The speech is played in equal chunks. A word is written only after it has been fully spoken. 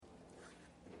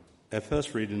Our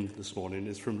first reading this morning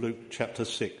is from Luke chapter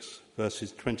 6,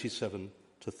 verses 27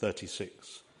 to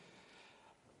 36.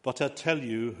 But I tell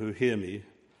you who hear me,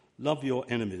 love your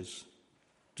enemies.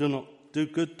 Do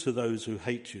good to those who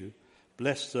hate you.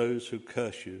 Bless those who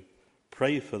curse you.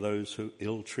 Pray for those who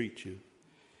ill-treat you.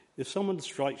 If someone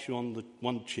strikes you on the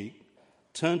one cheek,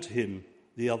 turn to him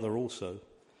the other also.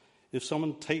 If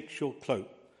someone takes your cloak,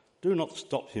 do not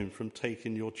stop him from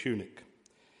taking your tunic.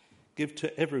 Give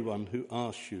to everyone who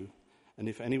asks you, and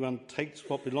if anyone takes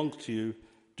what belongs to you,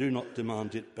 do not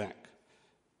demand it back.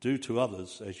 Do to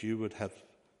others as you would have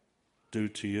do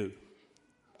to you.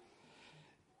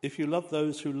 If you love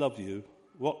those who love you,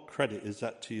 what credit is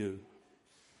that to you?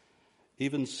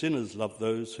 Even sinners love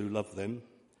those who love them.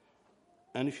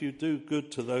 And if you do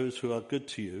good to those who are good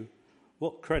to you,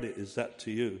 what credit is that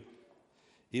to you?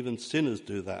 Even sinners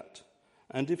do that.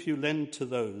 And if you lend to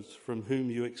those from whom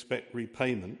you expect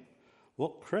repayment,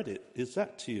 what credit is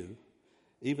that to you?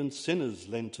 Even sinners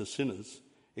lend to sinners,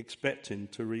 expecting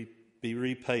to be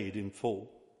repaid in full.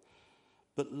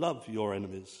 But love your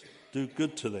enemies, do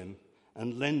good to them,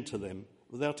 and lend to them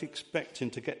without expecting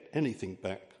to get anything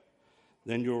back.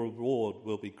 Then your reward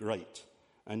will be great,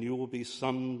 and you will be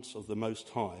sons of the Most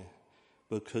High,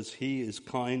 because he is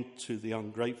kind to the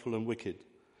ungrateful and wicked.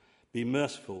 Be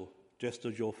merciful, just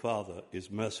as your Father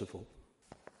is merciful.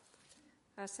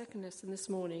 Our second lesson this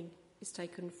morning is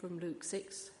taken from Luke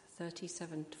 6,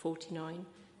 37 to 49,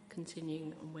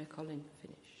 continuing on where Colin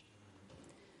finished.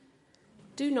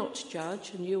 Do not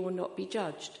judge, and you will not be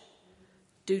judged.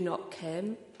 Do not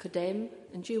condemn,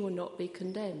 and you will not be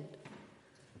condemned.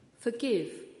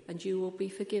 Forgive, and you will be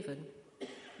forgiven.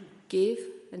 Give,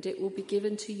 and it will be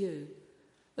given to you.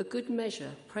 A good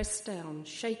measure, pressed down,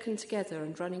 shaken together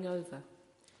and running over,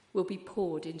 will be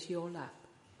poured into your lap.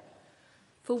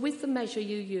 For with the measure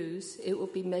you use, it will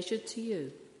be measured to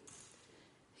you.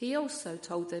 He also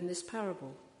told them this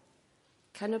parable.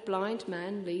 Can a blind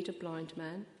man lead a blind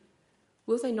man?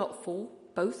 Will they not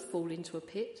both fall into a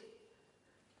pit?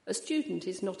 A student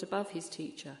is not above his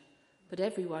teacher, but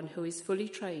everyone who is fully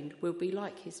trained will be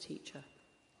like his teacher.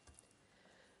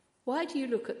 Why do you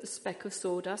look at the speck of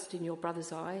sawdust in your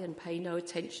brother's eye and pay no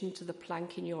attention to the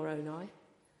plank in your own eye?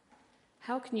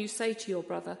 How can you say to your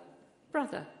brother,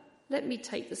 "Brother, let me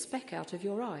take the speck out of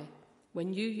your eye,"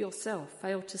 when you yourself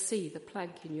fail to see the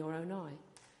plank in your own eye?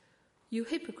 You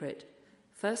hypocrite,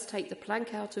 first take the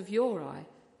plank out of your eye,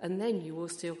 and then you will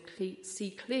still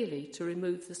see clearly to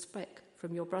remove the speck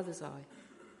from your brother's eye.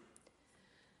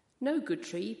 No good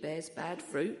tree bears bad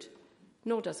fruit,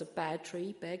 nor does a bad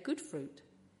tree bear good fruit.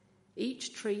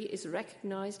 Each tree is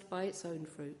recognized by its own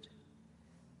fruit.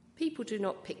 People do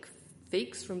not pick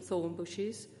figs from thorn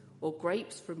bushes or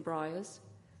grapes from briars.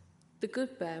 The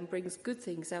good man brings good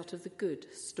things out of the good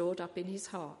stored up in his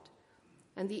heart,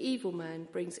 and the evil man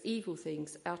brings evil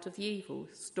things out of the evil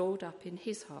stored up in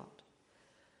his heart.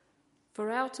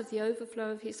 For out of the overflow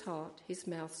of his heart his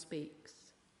mouth speaks.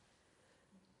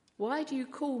 Why do you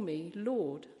call me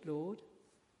Lord, Lord,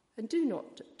 and do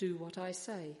not do what I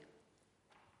say?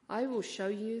 I will show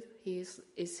you he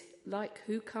is like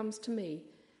who comes to me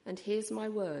and hears my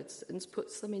words and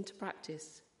puts them into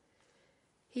practice.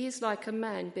 He is like a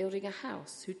man building a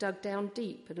house who dug down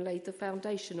deep and laid the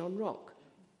foundation on rock.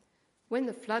 When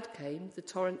the flood came, the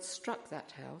torrent struck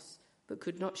that house, but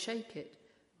could not shake it,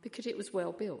 because it was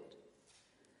well built.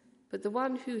 But the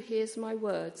one who hears my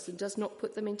words and does not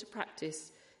put them into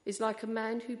practice is like a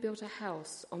man who built a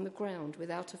house on the ground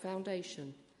without a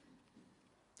foundation.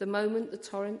 The moment the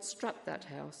torrent struck that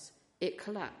house, it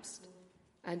collapsed,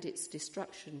 and its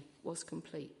destruction was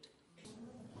complete.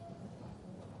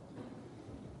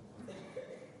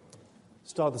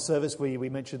 Start of the service, we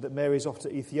mentioned that Mary's off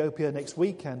to Ethiopia next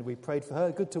week, and we prayed for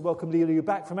her. Good to welcome Lila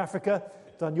back from Africa.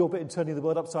 Done your bit in turning the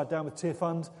world upside down with Tear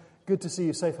Fund. Good to see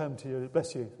you. Safe home to you.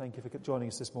 Bless you. Thank you for joining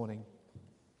us this morning.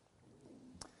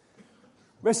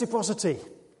 Reciprocity.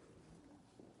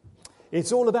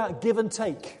 It's all about give and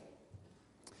take,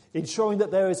 ensuring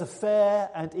that there is a fair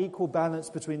and equal balance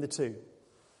between the two.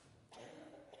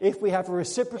 If we have a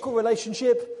reciprocal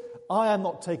relationship, I am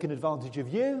not taking advantage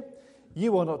of you,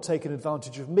 you are not taking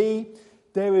advantage of me.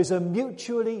 There is a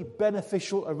mutually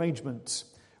beneficial arrangement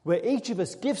where each of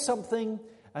us gives something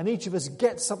and each of us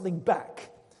gets something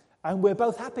back, and we're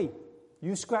both happy.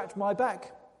 You scratch my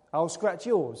back, I'll scratch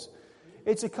yours.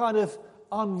 It's a kind of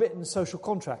unwritten social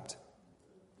contract.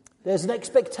 There's an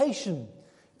expectation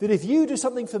that if you do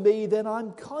something for me, then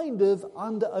I'm kind of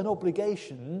under an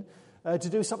obligation to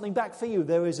do something back for you.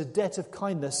 There is a debt of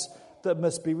kindness that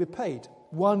must be repaid.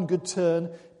 One good turn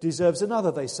deserves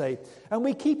another, they say. And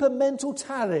we keep a mental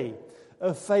tally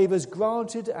of favours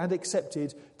granted and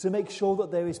accepted to make sure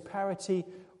that there is parity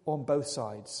on both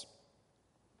sides.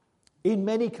 In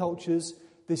many cultures,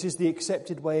 this is the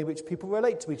accepted way in which people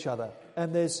relate to each other,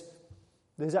 and there's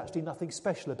actually nothing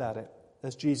special about it,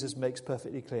 as Jesus makes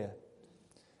perfectly clear.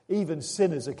 Even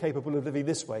sinners are capable of living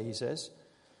this way, he says.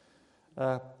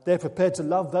 They're prepared to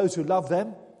love those who love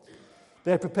them.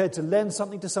 They're prepared to lend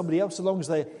something to somebody else so long as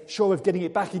they're sure of getting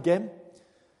it back again.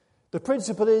 The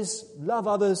principle is love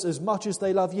others as much as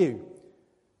they love you.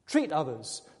 Treat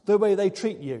others the way they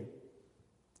treat you.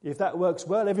 If that works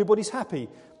well, everybody's happy.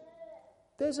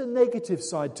 There's a negative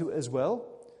side to it as well.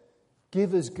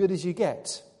 Give as good as you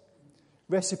get.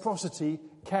 Reciprocity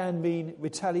can mean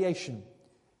retaliation.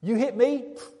 You hit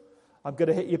me, I'm going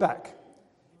to hit you back.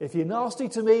 If you're nasty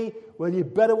to me, well, you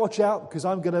better watch out because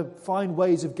I'm going to find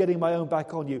ways of getting my own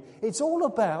back on you. It's all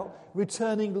about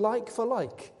returning like for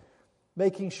like,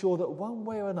 making sure that one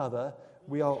way or another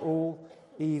we are all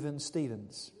even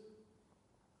Stevens.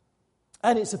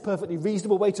 And it's a perfectly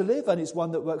reasonable way to live, and it's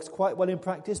one that works quite well in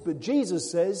practice. But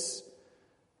Jesus says,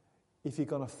 if you're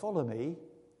going to follow me,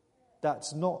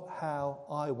 that's not how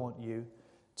I want you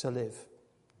to live.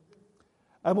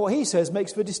 And what he says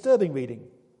makes for disturbing reading.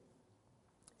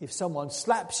 If someone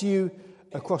slaps you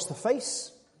across the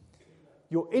face,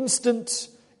 your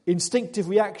instinctive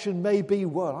reaction may be,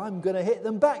 well, I'm going to hit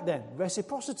them back then.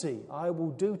 Reciprocity. I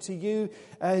will do to you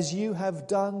as you have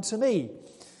done to me.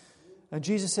 And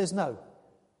Jesus says, no.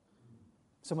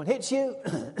 Someone hits you,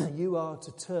 you are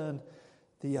to turn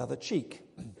the other cheek.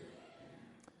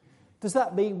 Does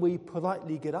that mean we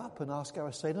politely get up and ask our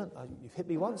assailant, you've hit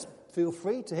me once, feel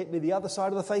free to hit me the other side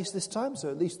of the face this time,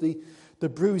 so at least the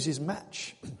bruises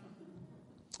match?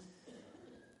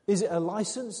 Is it a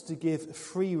license to give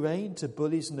free rein to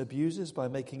bullies and abusers by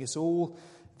making us all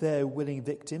their willing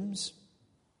victims?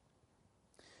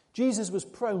 Jesus was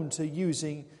prone to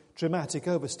using dramatic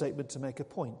overstatement to make a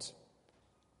point.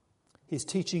 His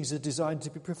teachings are designed to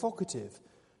be provocative,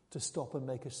 to stop and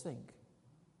make us think.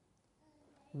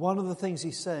 One of the things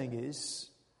he's saying is,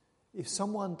 if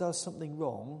someone does something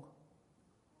wrong,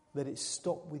 let it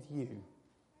stop with you.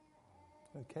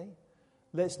 Okay?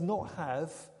 Let's not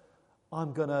have,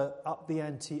 I'm going to up the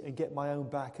ante and get my own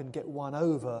back and get one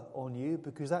over on you,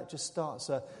 because that just starts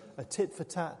a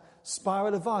tit-for-tat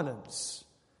spiral of violence.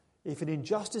 If an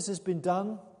injustice has been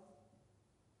done,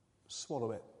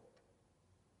 swallow it.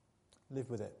 Live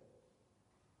with it.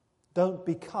 Don't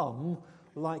become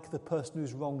like the person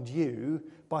who's wronged you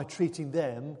by treating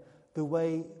them the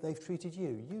way they've treated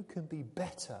you. You can be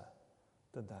better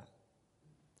than that.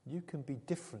 You can be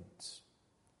different.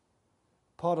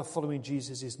 Part of following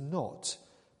Jesus is not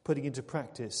putting into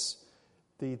practice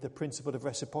the principle of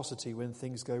reciprocity when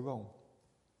things go wrong.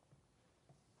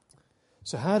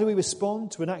 So how do we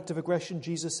respond to an act of aggression?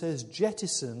 Jesus says,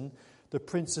 jettison the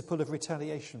principle of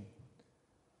retaliation.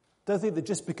 Don't think that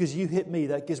just because you hit me,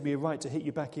 that gives me a right to hit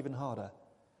you back even harder.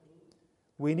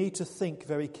 We need to think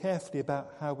very carefully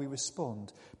about how we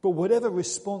respond. But whatever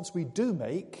response we do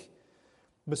make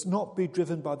must not be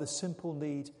driven by the simple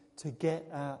need to get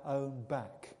our own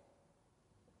back.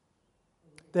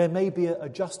 There may be a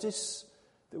justice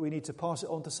that we need to pass it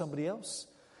on to somebody else.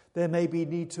 There may be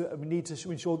we need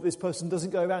to ensure that this person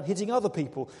doesn't go around hitting other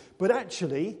people. But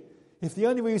actually, if the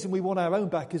only reason we want our own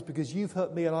back is because you've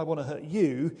hurt me and I want to hurt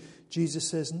you, Jesus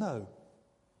says no.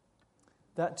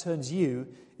 That turns you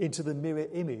into the mirror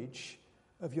image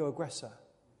of your aggressor.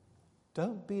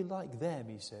 Don't be like them,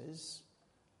 he says.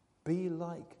 Be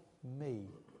like me.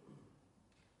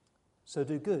 So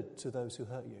do good to those who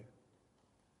hurt you.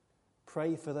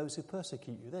 Pray for those who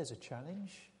persecute you. There's a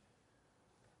challenge.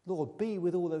 Lord, be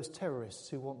with all those terrorists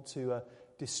who want to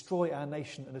destroy our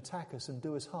nation and attack us and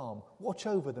do us harm. Watch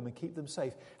over them and keep them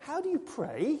safe. How do you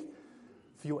pray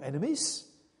for your enemies?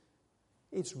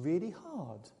 It's really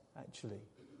hard, actually.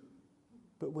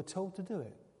 But we're told to do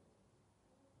it.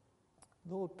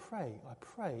 Lord, pray. I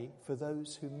pray for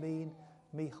those who mean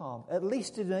me harm. At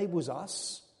least it enables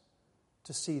us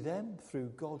to see them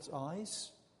through God's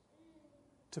eyes,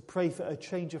 to pray for a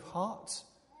change of heart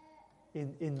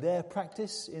in their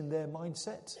practice, in their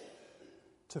mindset,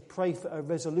 to pray for a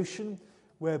resolution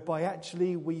whereby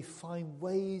actually we find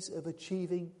ways of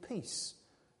achieving peace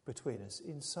between us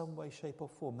in some way, shape or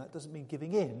form. That doesn't mean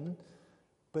giving in,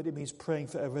 but it means praying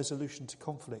for a resolution to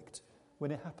conflict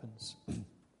when it happens.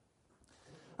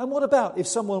 And what about if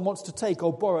someone wants to take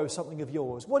or borrow something of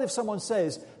yours? What if someone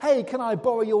says, hey, can I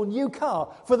borrow your new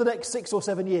car for the next 6 or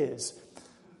 7 years?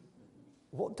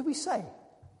 What do we say?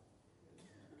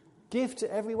 Give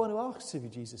to everyone who asks of you,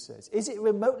 Jesus says. Is it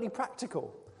remotely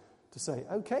practical to say,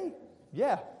 okay,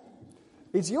 yeah,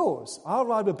 it's yours. I'll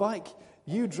ride a bike,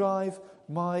 You drive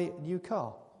my new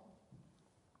car.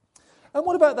 And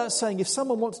what about that saying, if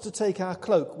someone wants to take our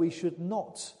cloak, we should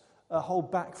not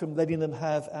hold back from letting them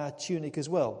have our tunic as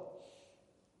well?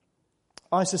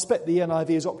 I suspect the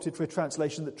NIV has opted for a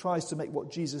translation that tries to make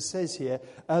what Jesus says here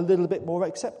a little bit more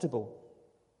acceptable.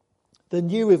 The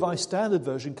New Revised Standard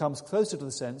Version comes closer to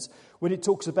the sense when it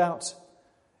talks about,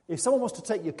 if someone wants to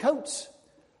take your coat,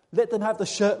 let them have the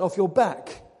shirt off your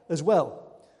back as well.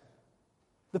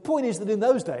 The point is that in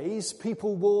those days,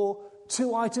 people wore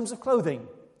two items of clothing.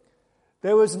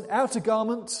 There was an outer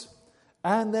garment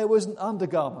and there was an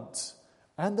undergarment,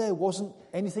 and there wasn't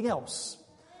anything else.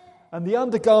 And the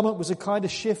undergarment was a kind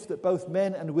of shift that both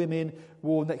men and women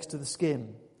wore next to the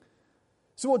skin.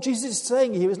 So what Jesus is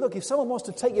saying here is, look, if someone wants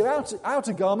to take your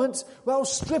outer garment, well,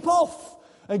 strip off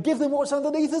and give them what's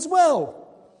underneath as well.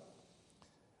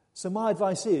 So my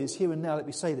advice is, here and now, let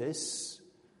me say this,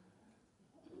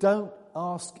 don't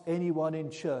ask anyone in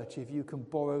church if you can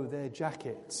borrow their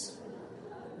jackets.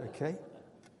 Okay?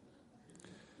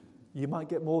 You might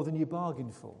get more than you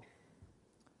bargained for.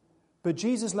 But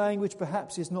Jesus' language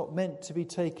perhaps is not meant to be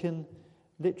taken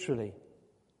literally.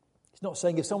 He's not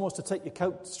saying if someone wants to take your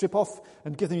coat, strip off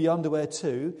and give them your underwear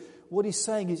too. What he's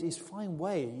saying is find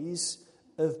ways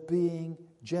of being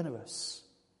generous.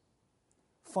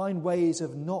 Find ways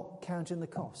of not counting the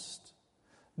cost.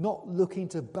 Not looking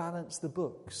to balance the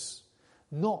books.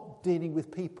 Not dealing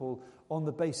with people on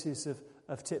the basis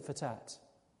of tit for tat.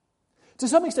 To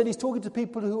some extent, he's talking to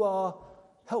people who are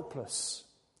helpless.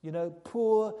 You know,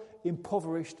 poor,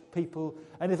 impoverished people.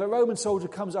 And if a Roman soldier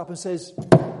comes up and says,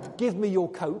 give me your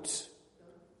coat,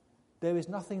 there is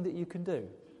nothing that you can do.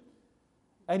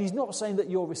 And he's not saying that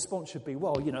your response should be,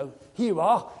 well, you know, here you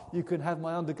are, you can have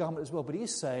my undergarment as well. But he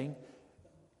is saying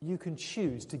you can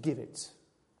choose to give it.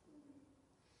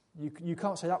 You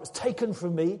can't say that was taken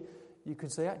from me. You can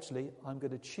say, actually, I'm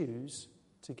going to choose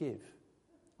to give.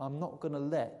 I'm not going to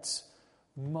let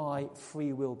my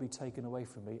free will be taken away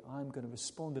from me. I'm going to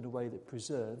respond in a way that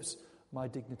preserves my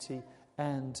dignity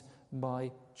and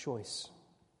my choice.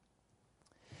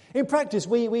 In practice,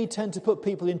 we tend to put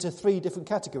people into three different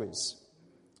categories.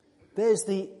 There's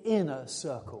the inner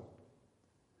circle.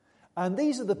 And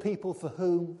these are the people for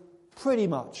whom pretty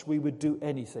much we would do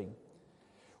anything.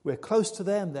 We're close to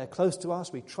them, they're close to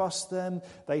us, we trust them,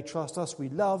 they trust us, we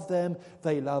love them,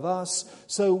 they love us.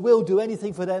 So we'll do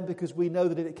anything for them because we know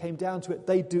that if it came down to it,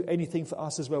 they'd do anything for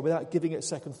us as well without giving it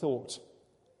second thought.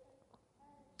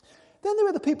 Then there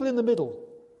are the people in the middle.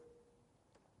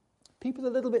 People a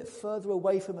little bit further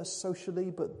away from us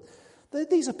socially, but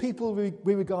these are people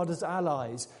we regard as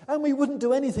allies. And we wouldn't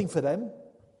do anything for them,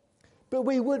 but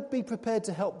we would be prepared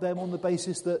to help them on the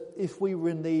basis that if we were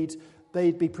in need,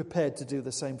 they'd be prepared to do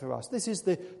the same for us. This is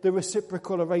the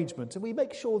reciprocal arrangement. And we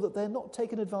make sure that they're not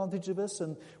taking advantage of us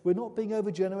and we're not being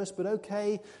over generous, but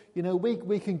okay, you know,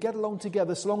 we can get along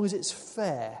together so long as it's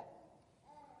fair.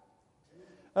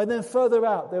 And then further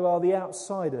out, there are the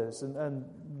outsiders. And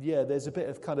yeah, there's a bit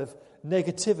of kind of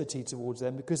negativity towards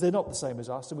them because they're not the same as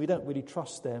us and we don't really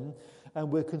trust them.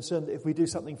 And we're concerned that if we do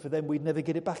something for them, we'd never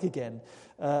get it back again.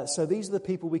 So these are the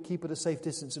people we keep at a safe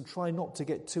distance and try not to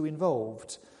get too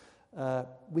involved.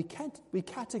 We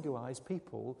categorize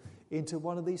people into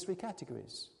one of these three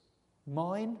categories.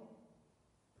 Mine,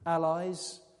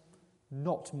 allies,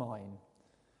 not mine.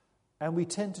 And we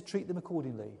tend to treat them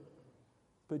accordingly.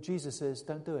 But Jesus says,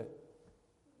 don't do it.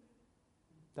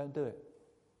 Don't do it.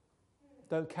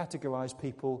 Don't categorize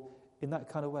people in that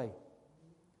kind of way.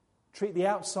 Treat the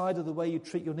outsider the way you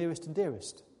treat your nearest and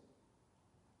dearest.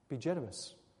 Be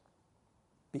generous.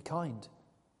 Be kind.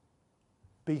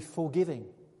 Be forgiving.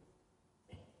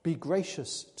 Be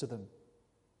gracious to them.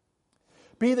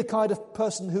 Be the kind of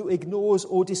person who ignores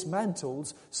or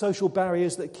dismantles social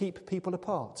barriers that keep people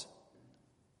apart.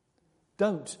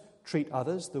 Don't treat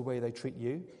others the way they treat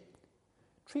you.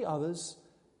 Treat others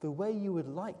the way you would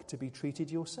like to be treated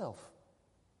yourself.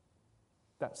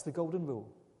 That's the golden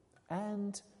rule.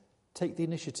 And take the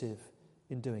initiative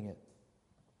in doing it.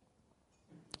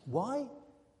 Why?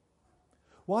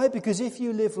 Why? Because if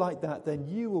you live like that, then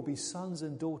you will be sons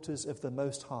and daughters of the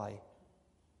Most High.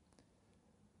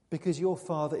 Because your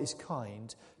Father is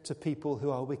kind to people who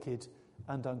are wicked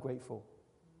and ungrateful.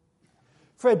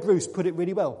 Fred Bruce put it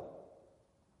really well.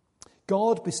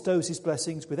 God bestows his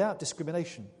blessings without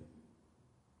discrimination.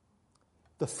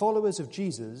 The followers of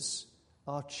Jesus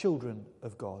are children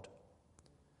of God.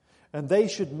 And they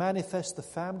should manifest the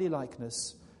family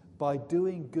likeness by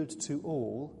doing good to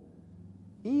all,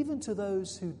 even to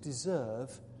those who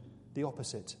deserve the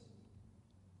opposite.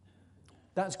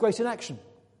 That's grace in action.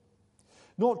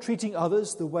 Not treating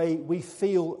others the way we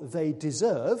feel they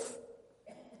deserve,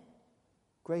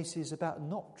 Grace is about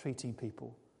not treating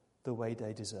people the way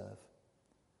they deserve,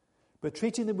 but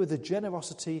treating them with the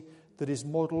generosity that is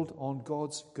modelled on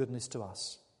God's goodness to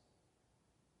us.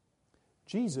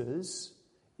 Jesus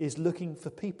is looking for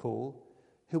people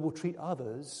who will treat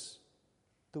others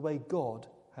the way God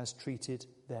has treated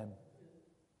them.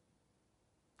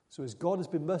 So as God has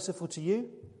been merciful to you,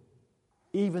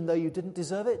 even though you didn't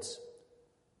deserve it,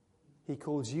 he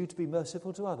calls you to be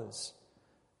merciful to others,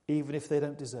 even if they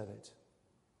don't deserve it.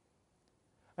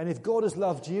 And if God has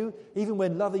loved you, even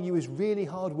when loving you is really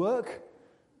hard work,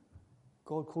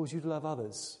 God calls you to love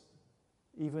others,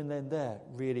 even when they're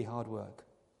really hard work.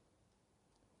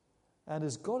 And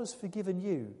as God has forgiven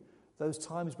you those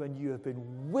times when you have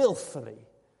been willfully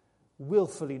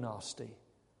nasty,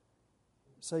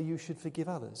 so you should forgive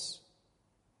others,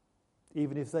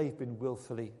 even if they've been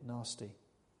willfully nasty.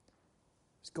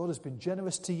 As God has been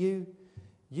generous to you,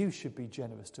 you should be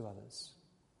generous to others.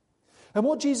 And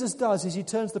what Jesus does is he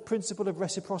turns the principle of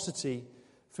reciprocity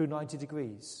through 90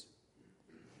 degrees.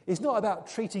 It's not about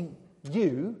treating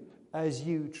you as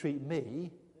you treat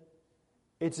me.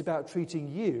 It's about treating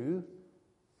you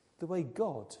the way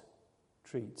God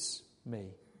treats me.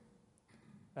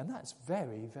 And that's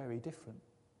very, very different.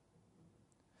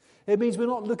 It means we're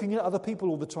not looking at other people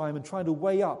all the time and trying to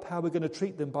weigh up how we're going to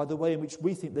treat them by the way in which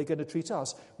we think they're going to treat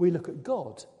us. We look at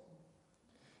God,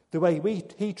 the way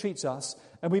he treats us,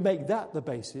 and we make that the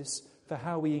basis for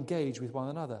how we engage with one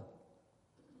another.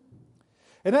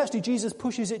 And actually, Jesus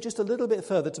pushes it just a little bit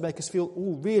further to make us feel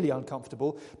all really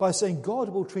uncomfortable by saying God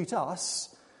will treat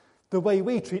us the way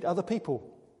we treat other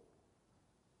people.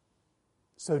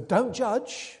 So don't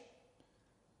judge,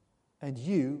 and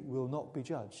you will not be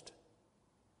judged.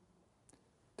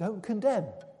 Don't condemn,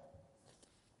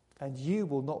 and you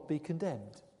will not be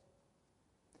condemned.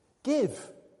 Give,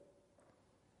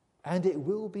 and it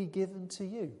will be given to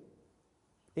you.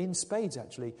 In spades,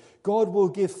 actually. God will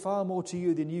give far more to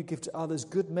you than you give to others.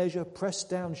 Good measure,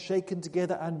 pressed down, shaken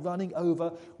together, and running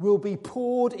over, will be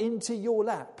poured into your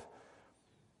lap.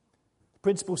 The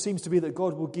principle seems to be that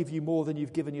God will give you more than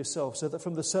you've given yourself, so that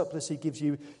from the surplus he gives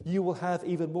you, you will have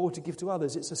even more to give to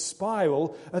others. It's a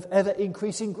spiral of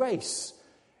ever-increasing grace,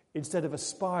 instead of a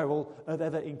spiral of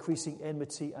ever-increasing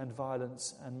enmity and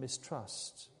violence and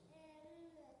mistrust.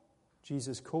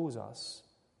 Jesus calls us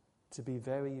to be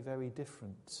very, very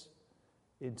different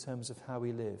in terms of how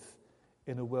we live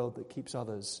in a world that keeps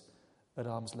others at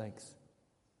arm's length.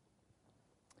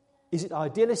 Is it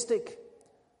idealistic?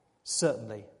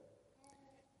 Certainly.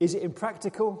 Is it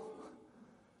impractical?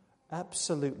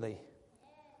 Absolutely.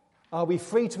 Are we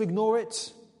free to ignore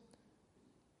it?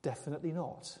 Definitely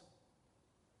not.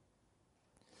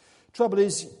 Trouble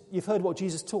is, you've heard what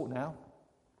Jesus taught now,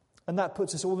 and that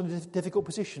puts us all in a difficult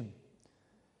position.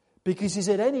 Because he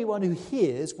said anyone who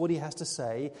hears what he has to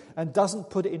say and doesn't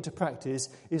put it into practice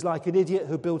is like an idiot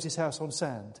who builds his house on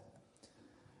sand.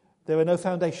 There are no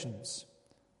foundations.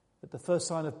 At the first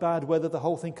sign of bad weather, the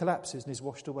whole thing collapses and is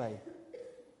washed away.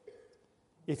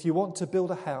 If you want to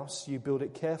build a house, you build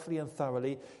it carefully and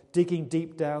thoroughly, digging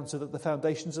deep down so that the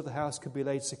foundations of the house can be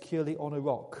laid securely on a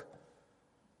rock.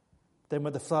 Then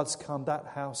when the floods come, that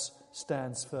house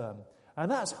stands firm.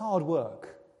 And that's hard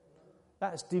work.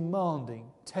 That's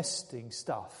demanding, testing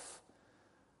stuff.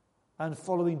 And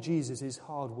following Jesus is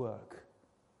hard work.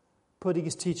 Putting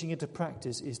his teaching into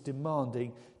practice is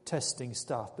demanding, testing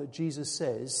stuff. But Jesus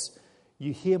says,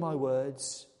 you hear my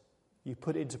words, you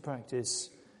put it into practice,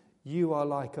 you are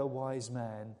like a wise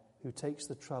man who takes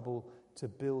the trouble to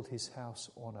build his house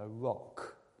on a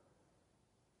rock.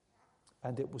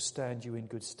 And it will stand you in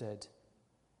good stead.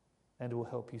 And it will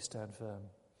help you stand firm.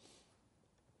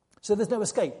 So there's no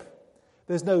escape.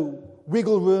 There's no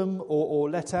wiggle room or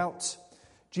let out.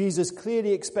 Jesus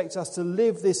clearly expects us to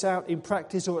live this out in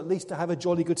practice, or at least to have a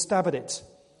jolly good stab at it.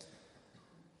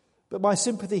 But my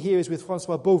sympathy here is with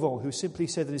Francois Beauvon, who simply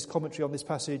said in his commentary on this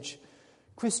passage,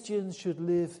 Christians should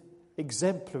live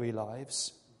exemplary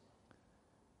lives.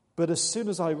 But as soon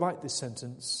as I write this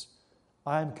sentence,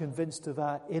 I am convinced of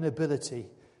our inability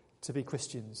to be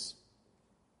Christians.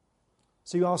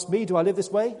 So you ask me, do I live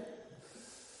this way?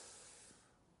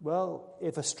 Well,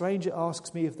 if a stranger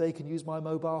asks me if they can use my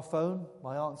mobile phone,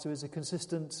 my answer is a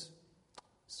consistent,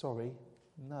 sorry,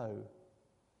 no.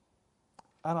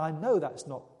 And I know that's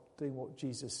not doing what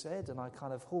Jesus said, and I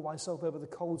kind of haul myself over the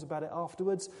coals about it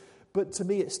afterwards, but to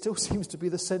me it still seems to be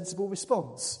the sensible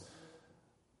response.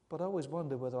 But I always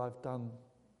wonder whether I've done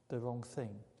the wrong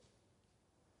thing.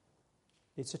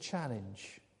 It's a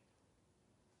challenge.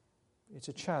 It's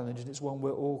a challenge, and it's one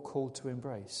we're all called to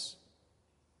embrace.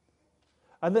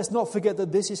 And let's not forget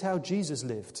that this is how Jesus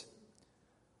lived.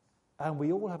 And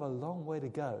we all have a long way to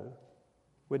go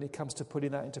when it comes to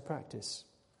putting that into practice.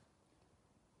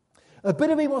 A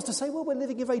bit of me wants to say, well, we're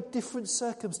living in very different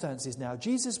circumstances now.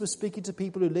 Jesus was speaking to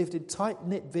people who lived in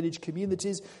tight-knit village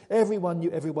communities. Everyone knew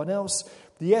everyone else.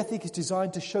 The ethic is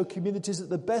designed to show communities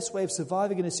that the best way of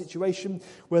surviving in a situation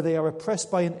where they are oppressed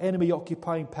by an enemy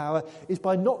occupying power is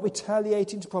by not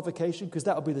retaliating to provocation, because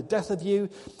that will be the death of you.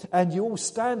 And you all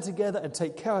stand together and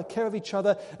take care of each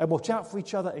other and watch out for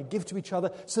each other and give to each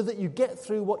other so that you get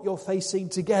through what you're facing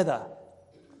together.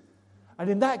 And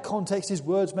in that context, his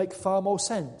words make far more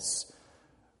sense.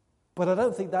 But I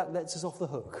don't think that lets us off the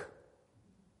hook,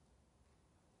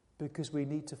 because we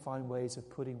need to find ways of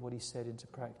putting what he said into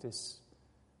practice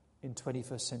in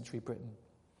 21st century Britain.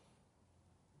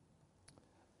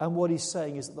 And what he's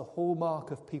saying is that the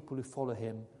hallmark of people who follow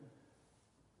him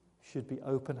should be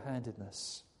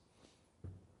open-handedness.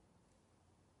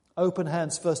 Open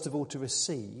hands, first of all, to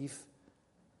receive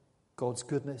God's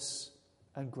goodness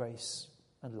and grace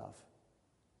and love.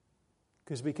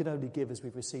 Because we can only give as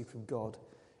we've received from God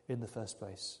in the first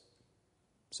place.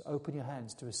 So open your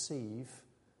hands to receive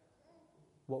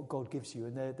what God gives you,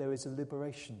 and there is a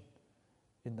liberation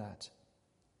in that.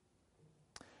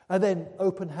 And then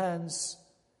open hands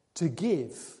to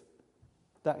give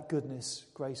that goodness,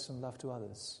 grace and love to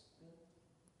others.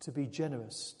 To be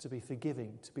generous, to be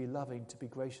forgiving, to be loving, to be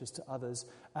gracious to others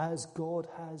as God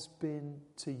has been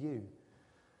to you.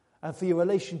 And for your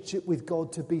relationship with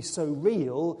God to be so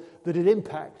real that it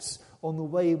impacts on the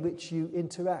way in which you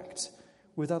interact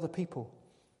with other people.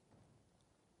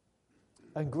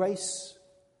 And grace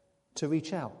to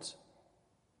reach out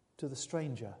to the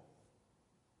stranger,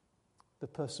 the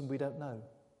person we don't know,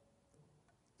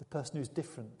 the person who's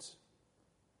different,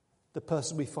 the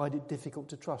person we find it difficult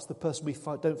to trust, the person we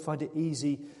don't find it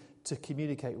easy to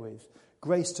communicate with.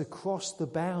 Grace to cross the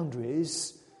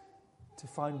boundaries, to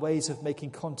find ways of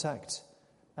making contact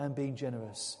and being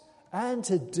generous. And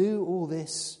to do all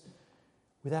this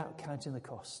without counting the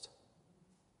cost.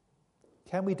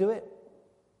 Can we do it?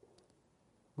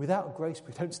 Without grace,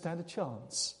 we don't stand a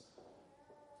chance.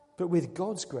 But with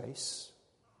God's grace,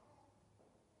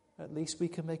 at least we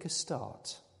can make a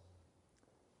start.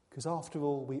 Because after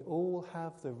all, we all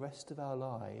have the rest of our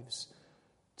lives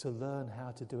to learn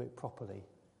how to do it properly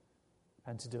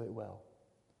and to do it well.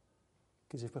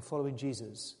 Because if we're following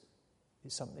Jesus,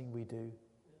 it's something we do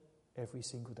every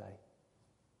single day.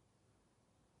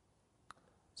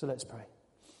 So let's pray.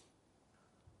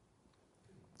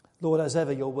 Lord, as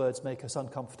ever, your words make us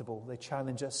uncomfortable. They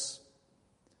challenge us,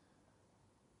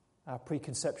 our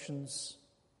preconceptions,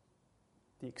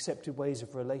 the accepted ways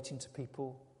of relating to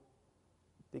people,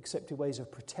 the accepted ways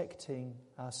of protecting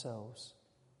ourselves.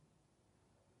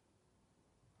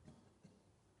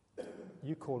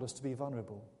 You call us to be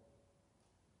vulnerable.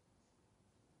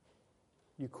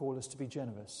 You call us to be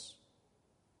generous.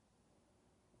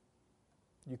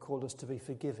 You call us to be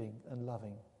forgiving and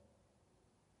loving.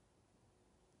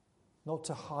 Not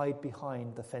to hide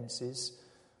behind the fences,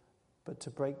 but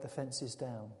to break the fences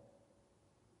down.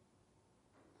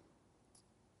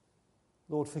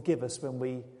 Lord, forgive us when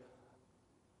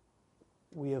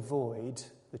we avoid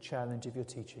the challenge of your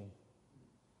teaching.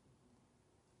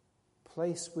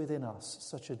 Place within us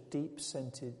such a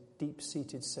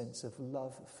deep-seated sense of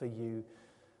love for you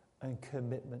and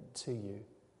commitment to you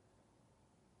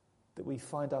that we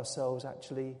find ourselves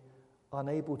actually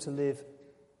unable to live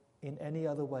in any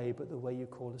other way but the way you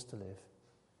call us to live.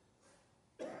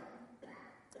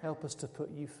 Help us to put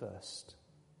you first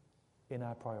in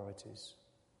our priorities.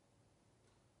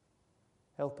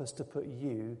 Help us to put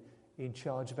you in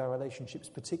charge of our relationships,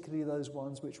 particularly those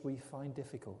ones which we find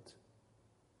difficult.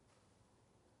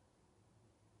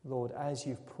 Lord, as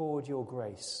you've poured your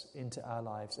grace into our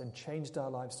lives and changed our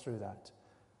lives through that,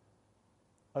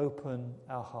 open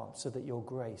our hearts so that your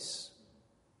grace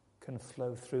can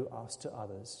flow through us to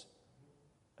others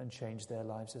and change their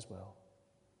lives as well.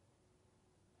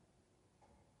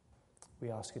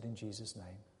 We ask it in Jesus'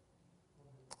 name.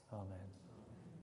 Amen.